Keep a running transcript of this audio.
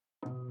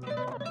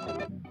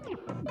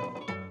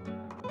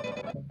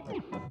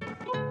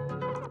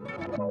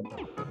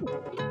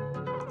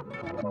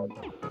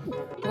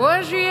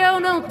Hoje eu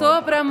não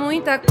tô pra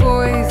muita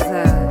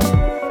coisa.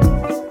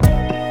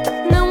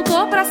 Não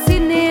tô pra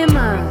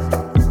cinema,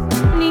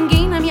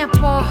 ninguém na minha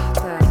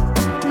porta.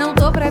 Não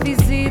tô pra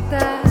visita,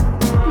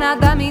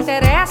 nada me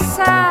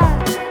interessa.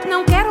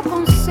 Não quero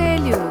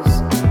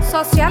conselhos,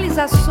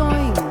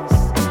 socializações.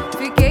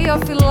 Fiquei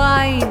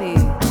offline,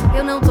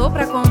 eu não tô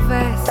pra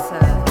conversa.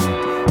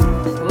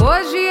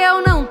 Hoje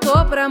eu não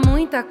tô pra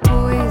muita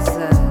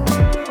coisa.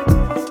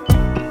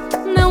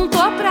 Não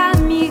tô pra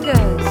amigas,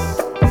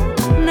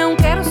 não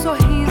quero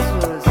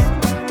sorrisos,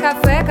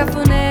 café,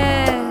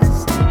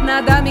 cafunés,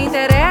 nada me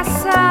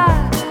interessa.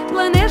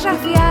 Planejar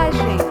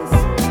viagens,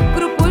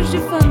 grupos de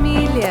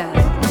família,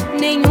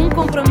 nenhum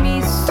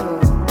compromisso.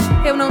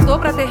 Eu não tô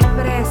pra ter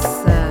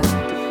pressa.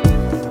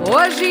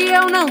 Hoje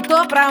eu não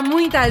tô pra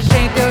muita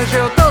gente, hoje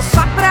eu tô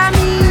só pra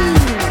mim.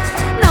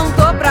 Não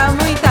tô pra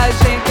muita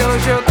gente,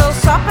 hoje eu tô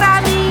só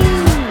pra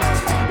mim.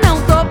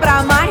 Não tô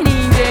pra mais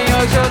ninguém,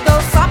 hoje eu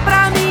tô só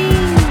pra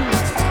mim.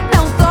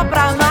 Não tô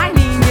pra mais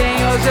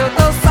ninguém, hoje eu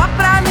tô só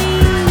pra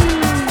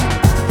mim.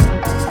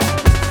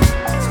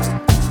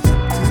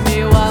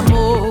 Meu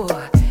amor,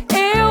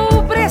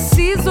 eu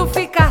preciso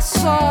ficar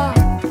só.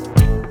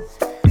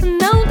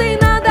 Não tem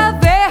nada a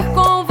ver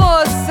com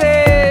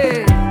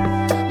você.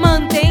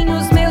 Mantenho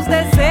os meus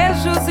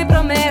desejos e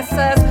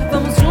promessas.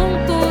 Vamos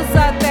juntos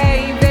até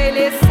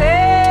envelhecer.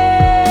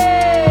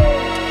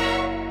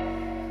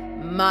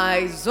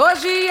 Mas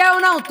hoje eu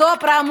não tô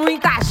pra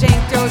muita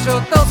gente, hoje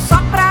eu tô só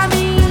pra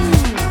mim.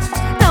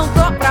 Não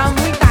tô pra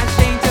muita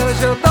gente,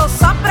 hoje eu tô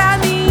só pra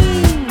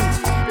mim.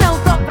 Não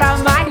tô pra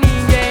mais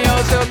ninguém,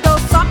 hoje eu tô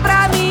só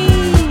pra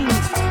mim.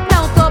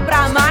 Não tô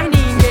pra mais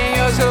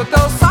ninguém, hoje eu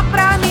tô só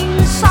pra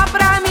mim, só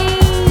pra mim.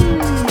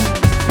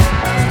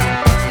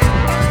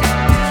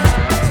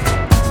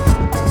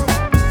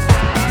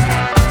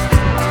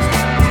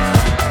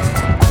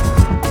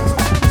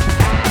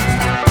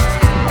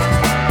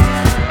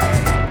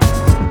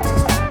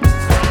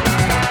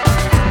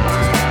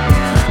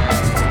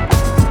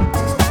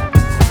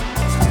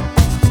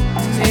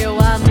 Meu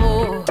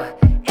amor,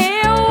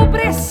 eu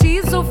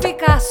preciso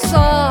ficar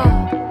só.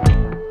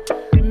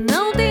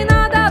 Não tem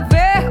nada a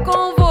ver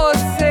com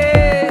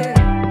você.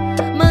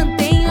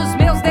 Mantenho os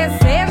meus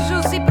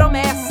desejos e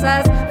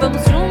promessas.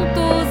 Vamos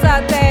juntos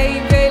até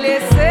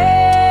envelhecer.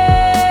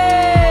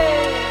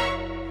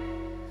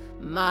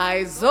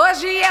 Mas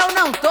hoje eu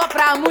não tô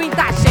pra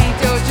muita gente.